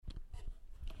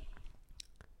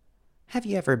Have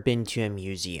you ever been to a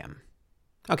museum?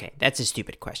 Okay, that's a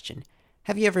stupid question.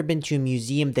 Have you ever been to a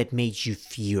museum that made you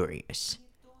furious?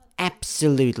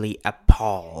 Absolutely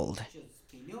appalled.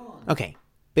 Okay,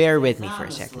 bear with me for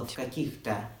a second.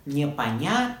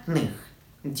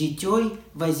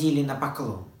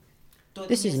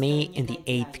 This is me in the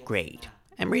 8th grade.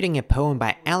 I'm reading a poem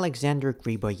by Alexander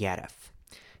Griboyedov.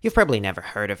 You've probably never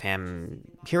heard of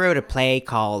him. He wrote a play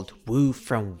called Woo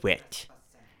from Wit.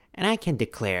 And I can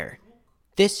declare,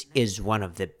 this is one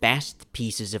of the best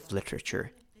pieces of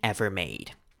literature ever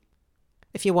made.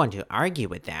 If you want to argue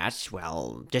with that,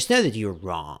 well, just know that you're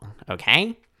wrong,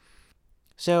 okay?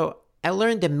 So, I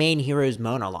learned the main hero's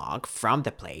monologue from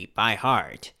the play by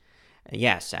heart.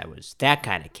 Yes, I was that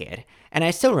kind of kid, and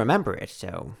I still remember it,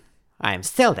 so I am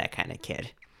still that kind of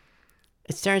kid.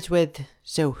 It starts with,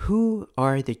 so who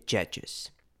are the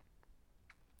judges?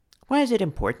 Why is it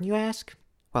important, you ask?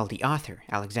 Well, the author,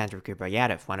 Alexander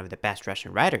Griboyedov, one of the best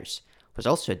Russian writers, was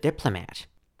also a diplomat.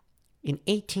 In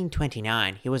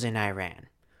 1829, he was in Iran,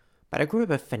 but a group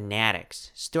of fanatics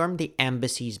stormed the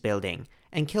embassy's building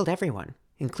and killed everyone,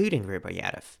 including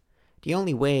Griboyedov. The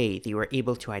only way they were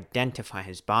able to identify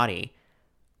his body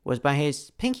was by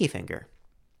his pinky finger.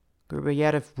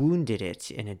 Griboyedov wounded it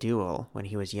in a duel when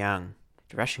he was young.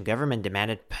 The Russian government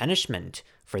demanded punishment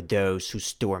for those who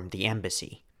stormed the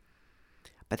embassy.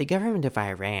 But the government of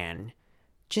Iran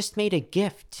just made a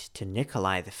gift to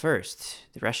Nikolai I,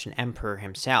 the Russian emperor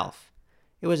himself.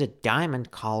 It was a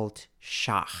diamond called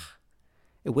Shah.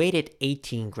 It weighed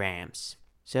 18 grams.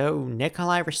 So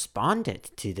Nikolai responded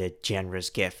to the generous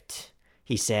gift.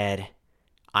 He said,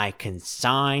 I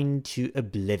consign to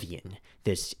oblivion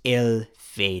this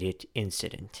ill-fated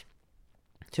incident.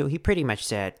 So he pretty much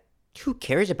said, who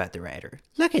cares about the writer?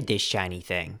 Look at this shiny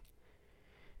thing.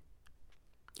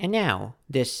 And now,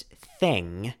 this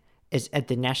thing is at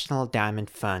the National Diamond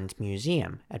Fund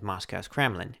Museum at Moscow's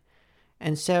Kremlin.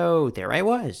 And so there I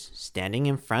was, standing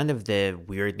in front of the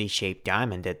weirdly shaped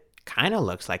diamond that kind of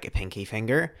looks like a pinky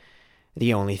finger,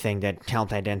 the only thing that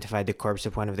helped identify the corpse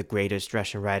of one of the greatest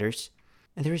Russian writers.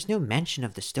 And there is no mention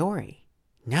of the story.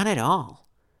 None at all.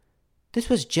 This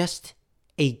was just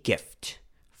a gift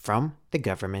from the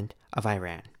government of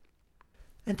Iran.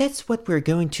 And that's what we're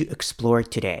going to explore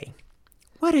today.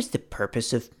 What is the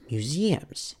purpose of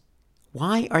museums?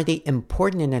 Why are they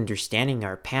important in understanding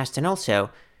our past? And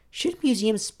also, should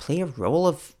museums play a role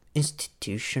of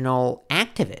institutional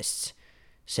activists?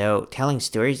 So, telling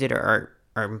stories that are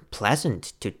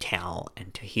pleasant to tell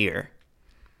and to hear.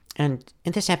 And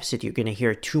in this episode, you're going to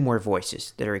hear two more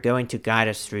voices that are going to guide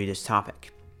us through this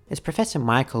topic. It's Professor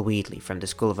Michael Wheatley from the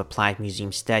School of Applied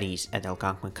Museum Studies at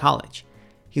Algonquin College.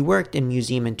 He worked in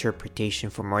museum interpretation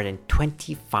for more than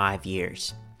 25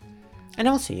 years. And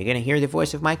also, you're going to hear the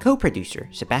voice of my co-producer,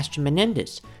 Sebastian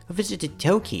Menendez, who visited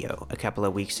Tokyo a couple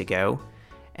of weeks ago.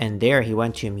 And there he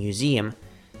went to a museum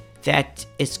that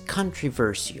is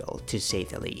controversial, to say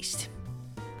the least.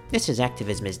 This is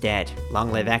Activism is Dead.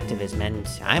 Long live activism, and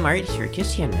I'm Artie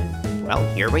Sarkisian, and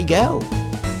well, here we go.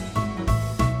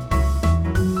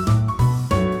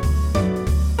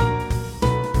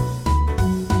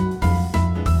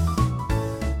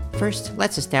 First,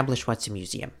 let's establish what's a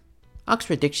museum.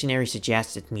 Oxford Dictionary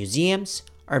suggests that museums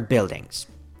are buildings.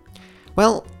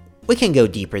 Well, we can go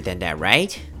deeper than that,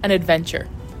 right? An adventure.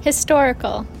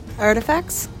 Historical.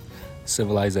 Artifacts.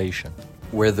 Civilization.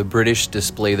 Where the British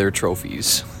display their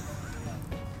trophies.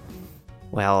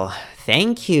 Well,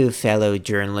 thank you, fellow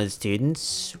journalist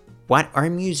students. What are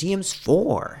museums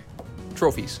for?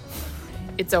 Trophies.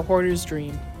 It's a hoarder's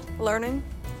dream. Learning.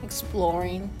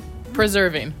 Exploring.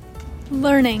 Preserving.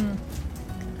 Learning.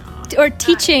 Or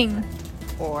teaching.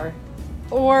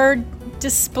 Or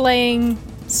displaying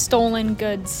stolen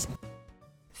goods.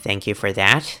 Thank you for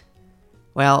that.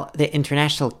 Well, the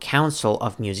International Council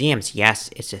of Museums, yes,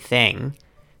 it's a thing,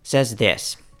 says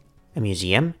this. A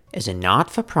museum is a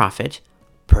not-for-profit,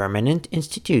 permanent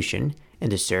institution in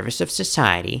the service of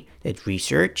society that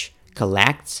research,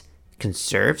 collects,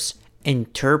 conserves,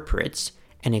 interprets,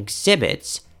 and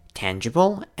exhibits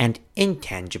tangible and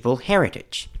intangible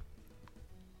heritage.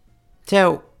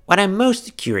 So, what I'm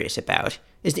most curious about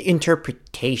is the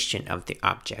interpretation of the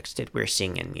objects that we're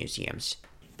seeing in museums.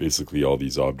 Basically, all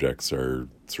these objects are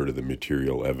sort of the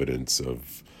material evidence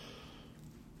of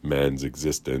man's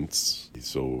existence.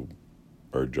 So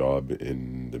our job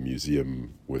in the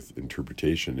museum with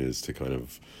interpretation is to kind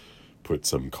of put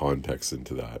some context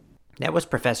into that. That was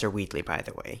Professor Wheatley, by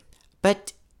the way.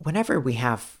 But whenever we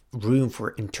have room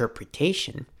for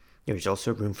interpretation, there's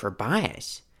also room for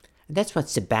bias. And that's what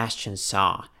Sebastian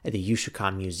saw at the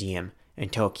Yushukan Museum in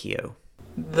Tokyo.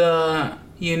 The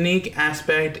unique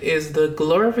aspect is the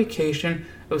glorification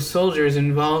of soldiers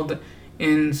involved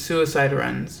in suicide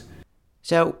runs.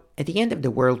 So, at the end of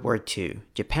the World War II,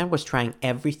 Japan was trying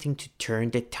everything to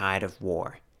turn the tide of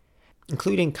war,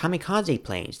 including kamikaze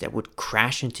planes that would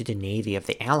crash into the navy of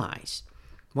the Allies.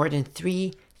 More than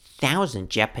 3,000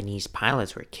 Japanese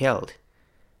pilots were killed,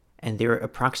 and there were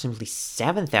approximately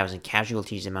 7,000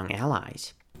 casualties among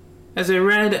Allies. As I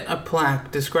read a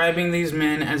plaque describing these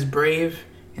men as brave,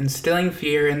 instilling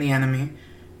fear in the enemy,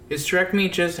 it struck me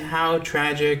just how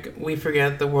tragic we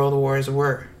forget the world wars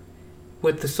were,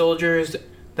 with the soldiers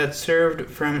that served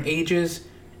from ages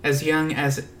as young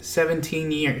as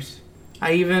 17 years.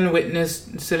 I even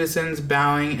witnessed citizens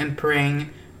bowing and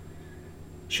praying,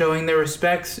 showing their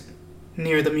respects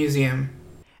near the museum.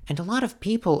 And a lot of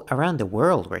people around the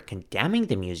world were condemning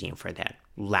the museum for that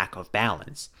lack of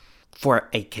balance. For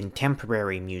a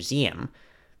contemporary museum,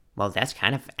 well, that's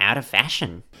kind of out of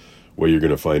fashion. What you're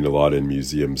going to find a lot in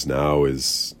museums now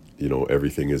is,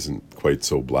 everything isn't quite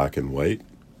so black and white.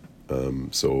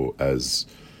 So as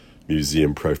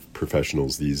museum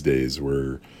professionals these days,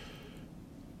 we're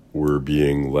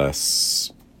being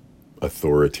less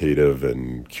authoritative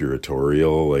and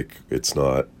curatorial. Like, it's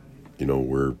not,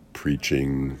 we're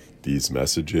preaching these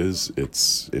messages.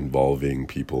 It's involving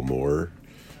people more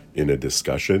in a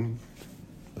discussion.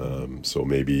 So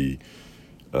maybe,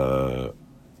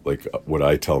 like what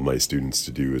I tell my students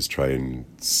to do is try and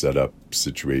set up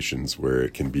situations where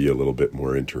it can be a little bit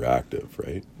more interactive,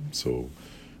 right? So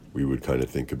we would kind of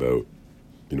think about,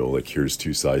 like, here's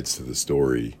two sides to the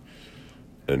story,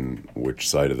 and which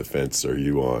side of the fence are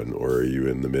you on, or are you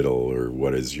in the middle, or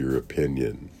what is your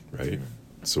opinion, right?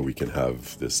 So we can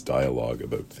have this dialogue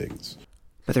about things.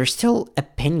 But they're still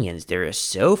opinions that are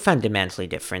so fundamentally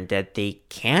different that they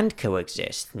can't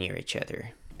coexist near each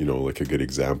other. Like a good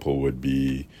example would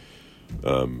be,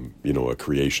 a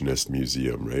creationist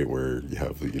museum, right? Where you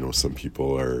have, some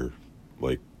people are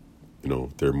like,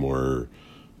 they're more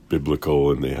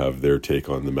biblical and they have their take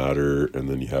on the matter, and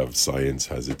then you have science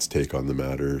has its take on the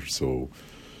matter. So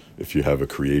if you have a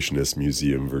creationist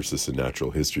museum versus a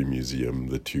natural history museum,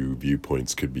 the two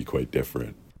viewpoints could be quite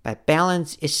different. But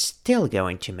balance is still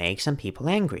going to make some people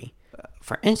angry.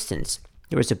 For instance,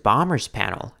 there was a bombers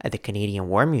panel at the Canadian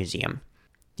War Museum.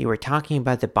 They were talking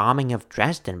about the bombing of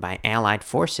Dresden by Allied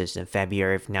forces in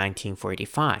February of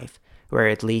 1945, where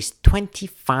at least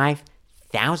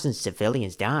 25,000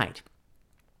 civilians died.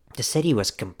 The city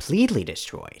was completely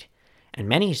destroyed, and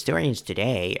many historians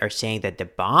today are saying that the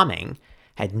bombing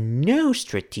had no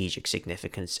strategic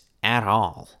significance at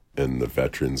all. And the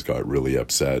veterans got really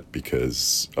upset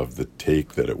because of the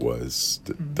take that it was,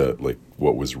 that like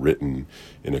what was written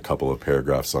in a couple of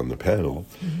paragraphs on the panel.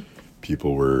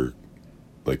 People were,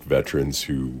 like, veterans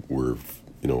who were,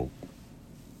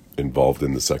 involved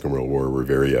in the Second World War were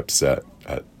very upset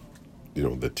at,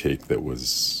 the take that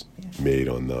was made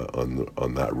on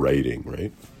that writing,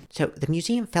 right? So the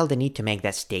museum felt the need to make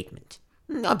that statement,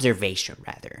 observation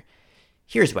rather.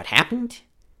 Here's what happened.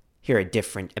 Here are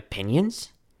different opinions.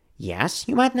 Yes,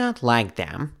 you might not like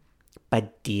them,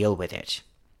 but deal with it.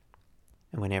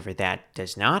 And whenever that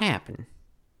does not happen,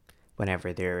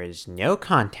 whenever there is no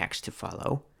context to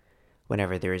follow,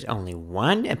 whenever there is only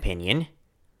one opinion,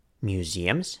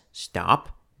 museums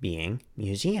stop being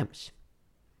museums.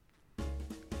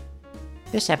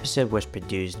 This episode was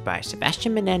produced by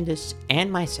Sebastian Menendez and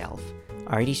myself,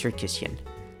 Artie Sarkisian.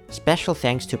 Special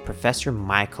thanks to Professor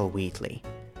Michael Wheatley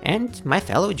and my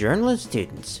fellow journalist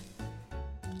students.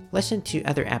 Listen to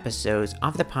other episodes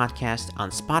of the podcast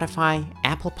on Spotify,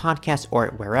 Apple Podcasts, or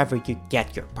wherever you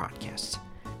get your podcasts.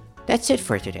 That's it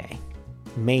for today.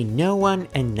 May no one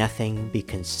and nothing be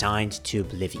consigned to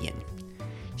oblivion.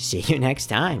 See you next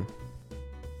time.